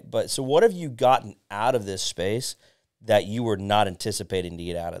 right? But so what have you gotten out of this space that you were not anticipating to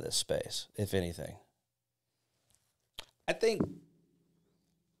get out of this space, if anything? I think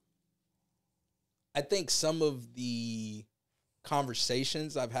some of the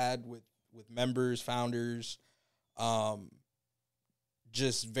conversations I've had with members, founders,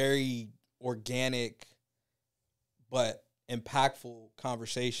 just very organic but impactful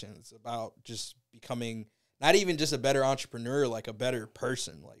conversations about just becoming not even just a better entrepreneur, like a better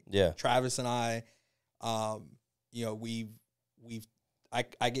person. Like Travis and I, I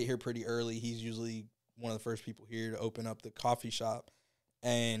get here pretty early. He's usually one of the first people here to open up the coffee shop,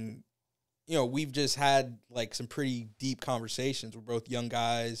 and we've just had like some pretty deep conversations. We're both young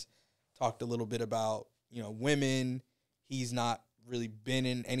guys, talked a little bit about, women. He's not really been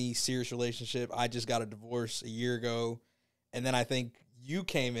in any serious relationship. I just got a divorce a year ago. And then I think you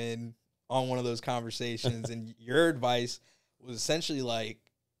came in on one of those conversations and your advice was essentially like,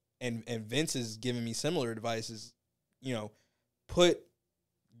 and Vince is giving me similar advice, is, put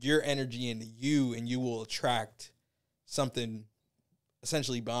your energy into you and you will attract something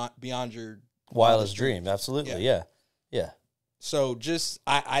essentially beyond your wildest dream. Absolutely. Yeah. So just,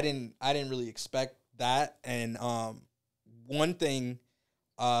 I didn't really expect that. And one thing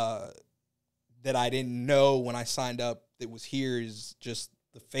that I didn't know when I signed up that was here is just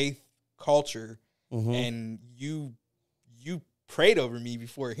the faith culture. And you prayed over me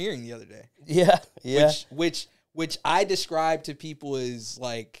before hearing the other day. Yeah. Which I described to people as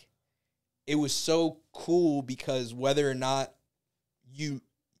like, it was so cool because whether or not you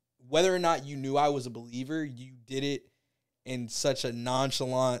knew I was a believer, you did it in such a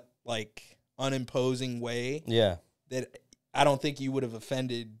nonchalant, like unimposing way. Yeah. That I don't think you would have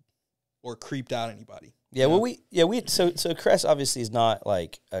offended or creeped out anybody. Yeah. Well, so Crest obviously is not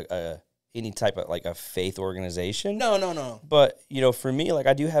like any type of like a faith organization. No. But, for me, like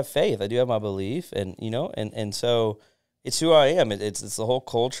I do have faith. I do have my belief, and and so it's who I am. It's the whole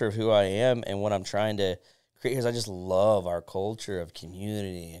culture of who I am and what I'm trying to create. Because I just love our culture of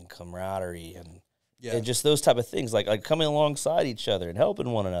community and camaraderie and just those type of things, like coming alongside each other and helping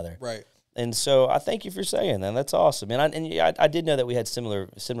one another. Right. And so I thank you for saying that. That's awesome. And I did know that we had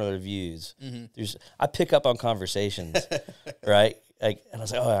similar views. I pick up on conversations, right? Like, and I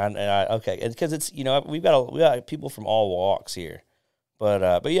was like, okay, because it's we've got people from all walks here,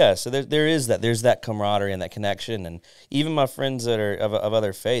 but yeah. So there's that camaraderie and that connection, and even my friends that are of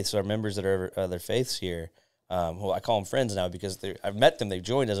other faiths, our members that are other faiths here. Well, I call them friends now because I've met them. They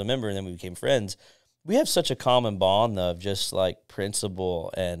joined as a member, and then we became friends. We have such a common bond of just like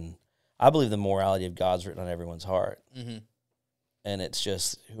principle, and I believe the morality of God's written on everyone's heart. And it's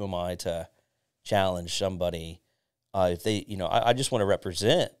just, who am I to challenge somebody if they, I just want to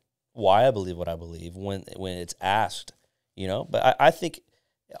represent why I believe what I believe when it's asked, But I think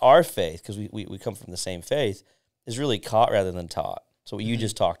our faith, because we come from the same faith, is really caught rather than taught. So what you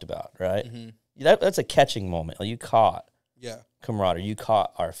just talked about, right? That's a catching moment. Like you caught camaraderie. You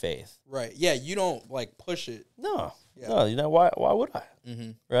caught our faith. Right. Yeah, you don't like push it. No. No, why would I?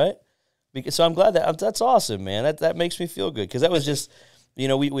 Right? So I'm glad that's awesome, man. That makes me feel good, because that was just, we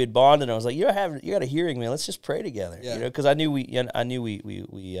had bonded, and I was like, you got a hearing, man. Let's just pray together. Because I knew we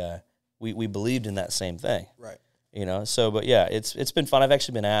believed in that same thing. Right. So but yeah, it's been fun. I've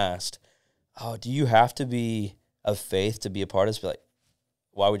actually been asked, oh, do you have to be of faith to be a part of this? Be like,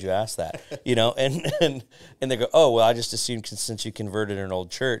 why would you ask that? And they go, oh, well, I just assumed since you converted in an old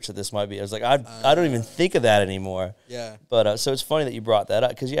church that this might be. I was like, I don't even think of that anymore. Yeah. But so it's funny that you brought that up,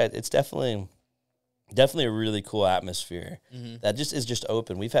 because it's definitely a really cool atmosphere that is just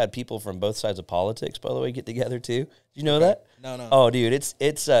open. We've had people from both sides of politics, by the way, get together too. Do you know that? No. Oh, dude,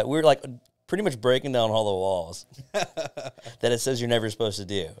 it's we're like pretty much breaking down all the walls that it says you're never supposed to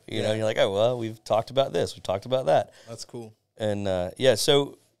do. You know, and you're like, oh, well, we've talked about this. We've talked about that. That's cool. And,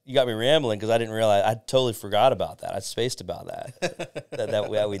 so you got me rambling because I didn't realize. I totally forgot about that. I spaced about that.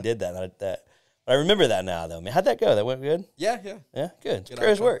 that we did that. But I remember that now, though, man. How'd that go? That went good? Yeah. Yeah, good.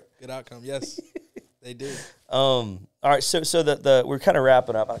 Great work. Good outcome, yes. They did. All right, so we're kind of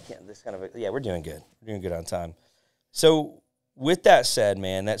wrapping up. We're doing good. We're doing good on time. So with that said,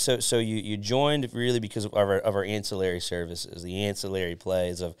 man, so you joined really because of our ancillary services, the ancillary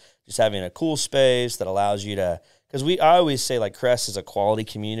plays of just having a cool space that allows you to, because I always say like Crest is a quality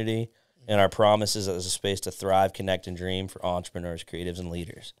community, and our promise is as a space to thrive, connect, and dream for entrepreneurs, creatives, and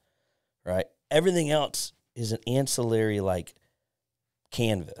leaders, right? Everything else is an ancillary like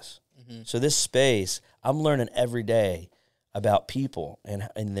canvas. So this space, I'm learning every day about people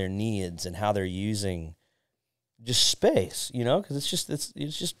and their needs and how they're using just space, you know, because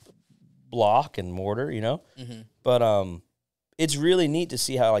it's just block and mortar, you know. But it's really neat to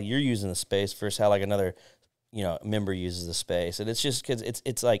see how like you're using the space versus how like another, you know, member uses the space, and it's just because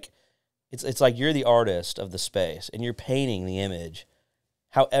it's like you're the artist of the space and you're painting the image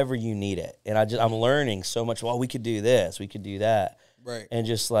however you need it, and I'm learning so much. Well, we could do this, we could do that. Right. And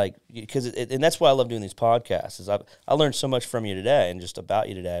just like, because and that's why I love doing these podcasts, is I learned so much from you today and just about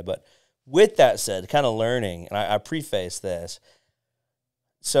you today. But with that said, kind of learning, and I preface this,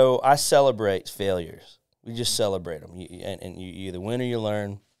 so I celebrate failures. We just celebrate them. You either win or you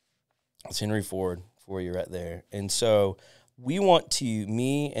learn. It's Henry Ford for you right there. And so we want to,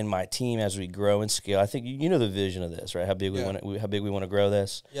 me and my team, as we grow and scale, I think you know the vision of this, right? How big we want to grow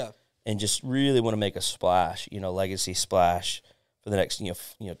this. Yeah. And just really want to make a splash, you know, legacy splash for the next,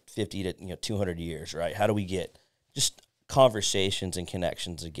 50 to 200 years, right? How do we get just conversations and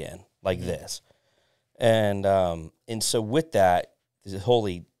connections again like this? And so with that, the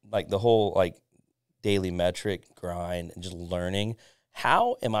whole daily metric grind and just learning,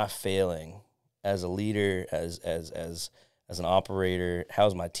 how am I failing as a leader, as an operator?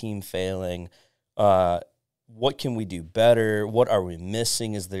 How's my team failing? What can we do better? What are we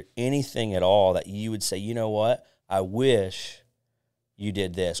missing? Is there anything at all that you would say, you know what, I wish you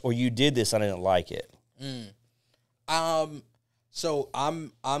did this, or you did this, and I didn't like it? So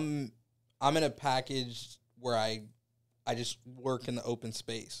I'm in a package where I just work in the open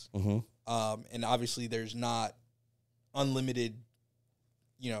space. And obviously there's not unlimited,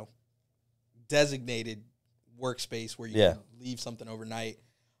 designated workspace where you can leave something overnight.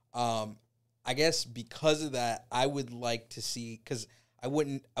 I guess because of that, I would like to see, because I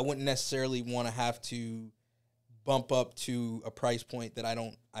wouldn't necessarily want to have to bump up to a price point that I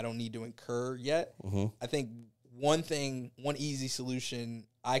don't need to incur yet. I think one easy solution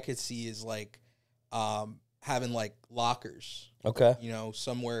I could see is like having like lockers. Okay.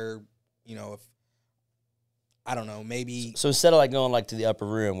 Somewhere, if I don't know, maybe. So instead of like going like to the upper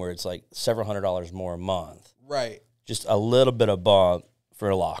room where it's like several $100s more a month. Right. Just a little bit of bump for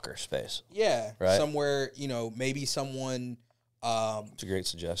a locker space. Yeah. Right. Somewhere, maybe someone. It's a great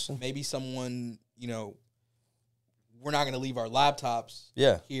suggestion. Maybe someone, we're not going to leave our laptops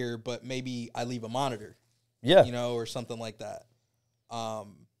here, but maybe I leave a monitor. Yeah. Or something like that.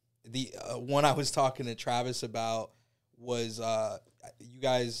 The one I was talking to Travis about was you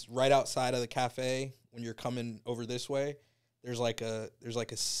guys right outside of the cafe when you're coming over this way. There's like a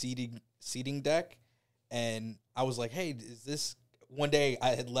seating deck, and I was like, hey, is this? One day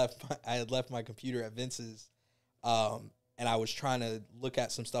I had left my computer at Vince's, and I was trying to look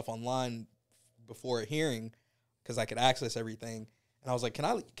at some stuff online before a hearing because I could access everything. And I was like,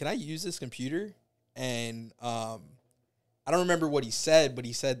 can I use this computer? And I don't remember what he said, but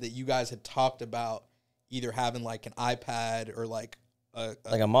he said that you guys had talked about either having like an iPad or like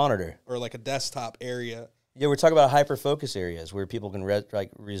a monitor or like a desktop area. Yeah, we're talking about hyper focus areas where people can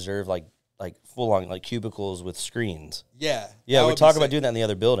reserve like full on like cubicles with screens. Yeah. Yeah, we're talking about doing that in the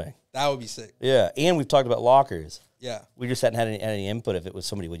other building. That would be sick. Yeah, and we've talked about lockers. Yeah. We just hadn't had any input if it was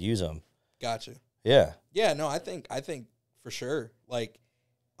somebody would use them. Gotcha. Yeah. Yeah, no, I think for sure. Like,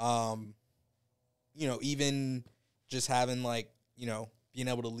 even just having like, being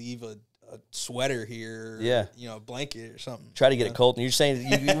able to leave a sweater here, or, a blanket or something. Try to get it cold. And you're saying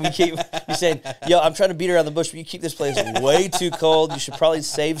you're saying, yo, I'm trying to beat around the bush, but you keep this place way too cold. You should probably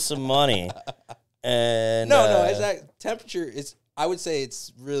save some money. And no, exactly. Temperature is. I would say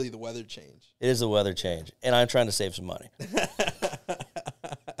it's really the weather change. It is the weather change, and I'm trying to save some money.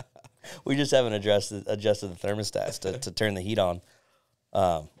 We just haven't adjusted the thermostats to turn the heat on.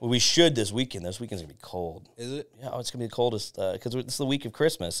 We should this weekend. This weekend's going to be cold. Is it? Yeah, it's going to be the coldest because it's the week of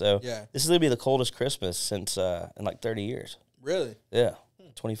Christmas. So yeah, this is going to be the coldest Christmas since in like 30 years. Really? Yeah.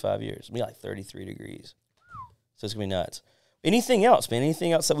 25 years. It'll be like 33 degrees. So it's going to be nuts. Anything else, man?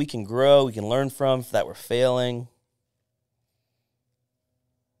 Anything else that we can grow, we can learn from, that we're failing?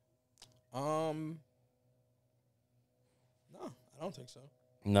 No, I don't think so.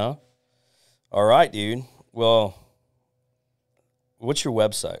 No? All right, dude. Well, what's your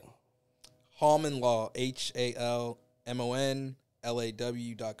website? Halmon Law,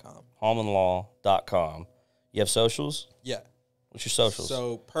 HALMONLAW.com. HalmonLaw.com. You have socials? Yeah. What's your socials?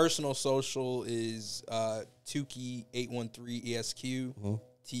 So personal social is Tuqui 813 ESQ,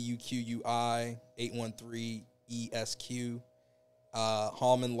 TUQUI 813 ESQ.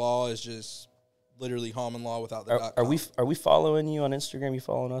 Halmon Law is just literally Halmon Law without the .com. Are we following you on Instagram? You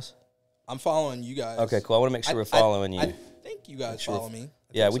following us? I'm following you guys. Okay, cool. I want to make sure we're following you. I think you guys follow me.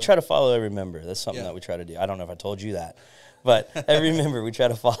 Yeah, we try to follow every member. That's something that we try to do. I don't know if I told you that, but every member we try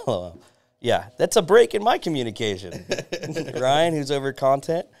to follow them. Yeah, that's a break in my communication. Ryan, who's over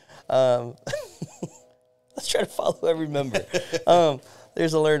content, let's try to follow every member.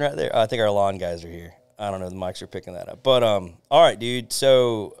 There's a learn right there. Oh, I think our lawn guys are here. I don't know. The mics are picking that up. But all right, dude.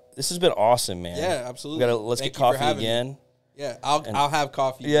 So this has been awesome, man. Yeah, absolutely. Let's get coffee again. Me. Yeah, I'll have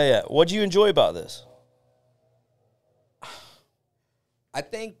coffee. Yeah. What do you enjoy about this? I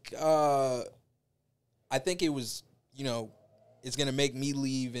think it was, it's gonna make me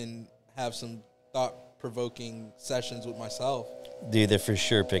leave and have some thought-provoking sessions with myself. Dude, they're for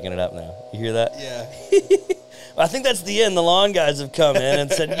sure picking it up now. You hear that? Yeah. I think that's the end. The lawn guys have come in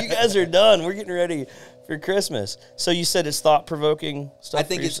and said, you guys are done. We're getting ready for Christmas. So you said it's thought-provoking stuff? I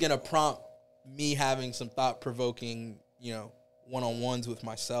think it's going to prompt me having some thought-provoking, one-on-ones with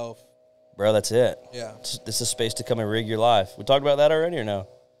myself. Bro, that's it. Yeah. This is a space to come and rig your life. We talked about that already or no?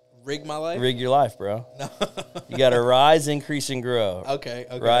 Rig my life? Rig your life, bro. No. You got to rise, increase, and grow. Okay.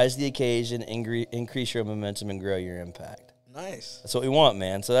 Rise the occasion, increase your momentum, and grow your impact. Nice. That's what we want,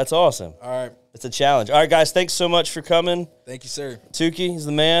 man. So that's awesome. All right. It's a challenge. All right, guys, thanks so much for coming. Thank you, sir. Tuqui is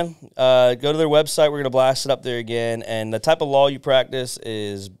the man. Go to their website. We're going to blast it up there again. And the type of law you practice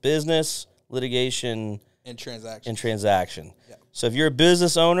is business, litigation, and transaction. Yeah. So if you're a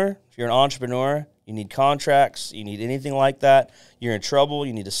business owner, if you're an entrepreneur, you need contracts, you need anything like that, you're in trouble,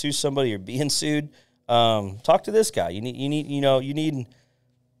 you need to sue somebody, you're being sued, talk to this guy. You need,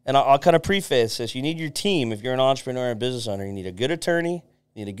 and I'll kind of preface this, you need your team. If you're an entrepreneur and business owner, you need a good attorney,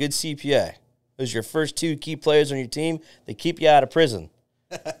 you need a good CPA. Those are your first two key players on your team. They keep you out of prison.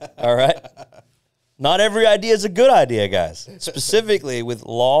 All right? Not every idea is a good idea, guys, specifically with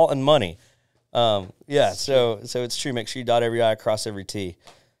law and money. So it's true. Make sure you dot every I, cross every T.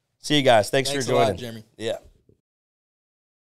 See you guys. Thanks for joining. Thanks a lot, Jeremy. Yeah.